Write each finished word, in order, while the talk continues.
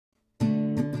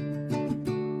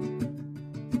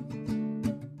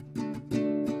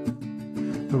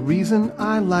The reason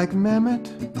I like Mamet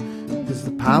is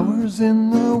the power's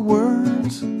in the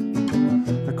words.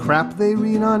 The crap they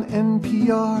read on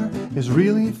NPR is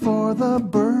really for the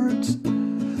birds.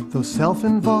 Those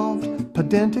self-involved,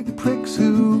 pedantic pricks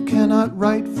who cannot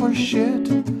write for shit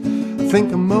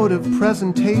think emotive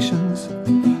presentations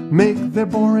make their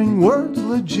boring words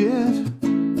legit.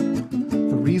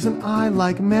 The reason I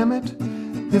like Mamet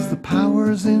is the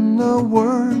power's in the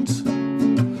words.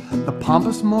 The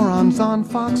pompous morons on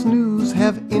Fox News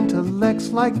have intellects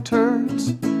like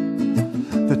turds.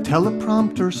 The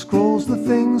teleprompter scrolls the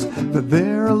things that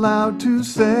they're allowed to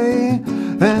say,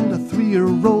 and a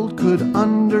 3-year-old could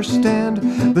understand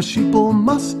the sheeple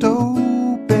must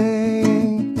obey.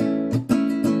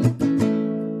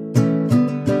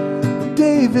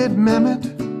 David Mamet,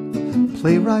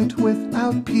 playwright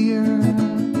without peer.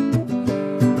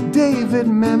 David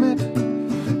Mamet,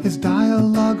 his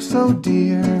dialogue so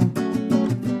dear.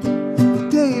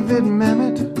 David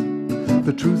Mamet,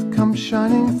 the truth comes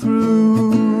shining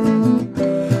through.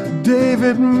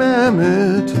 David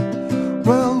Mamet,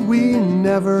 well, we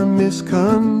never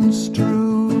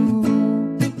misconstrue.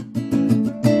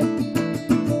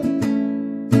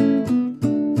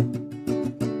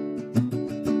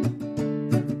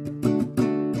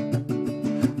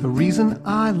 The reason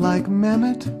I like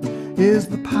Mamet is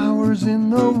the power's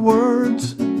in the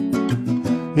words.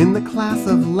 In the class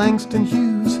of Langston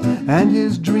Hughes and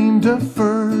his dream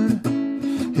deferred,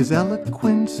 his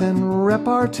eloquence and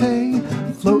repartee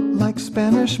float like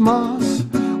Spanish moss.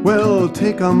 Well,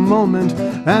 take a moment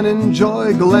and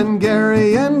enjoy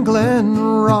Glengarry and Glen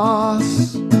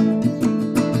Ross.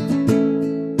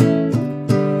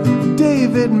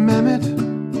 David Mamet,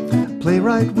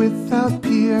 playwright without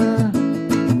peer.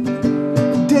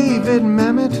 David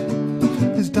Mamet,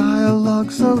 his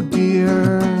dialogue so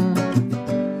dear.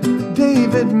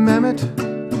 David Mamet,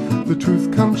 the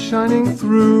truth comes shining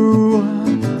through.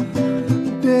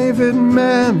 David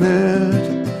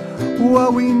Mamet,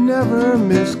 well, we never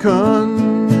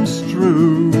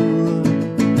misconstrue.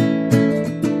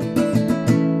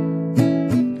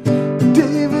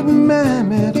 David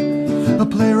Mamet, a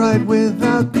playwright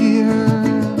without peer.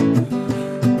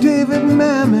 David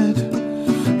Mamet,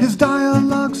 his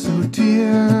dialogue so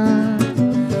dear.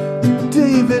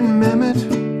 David Mamet,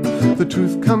 the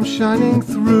truth comes shining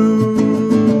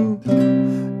through.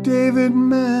 David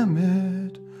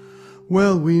Mamet,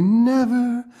 well, we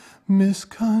never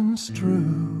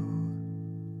misconstrue.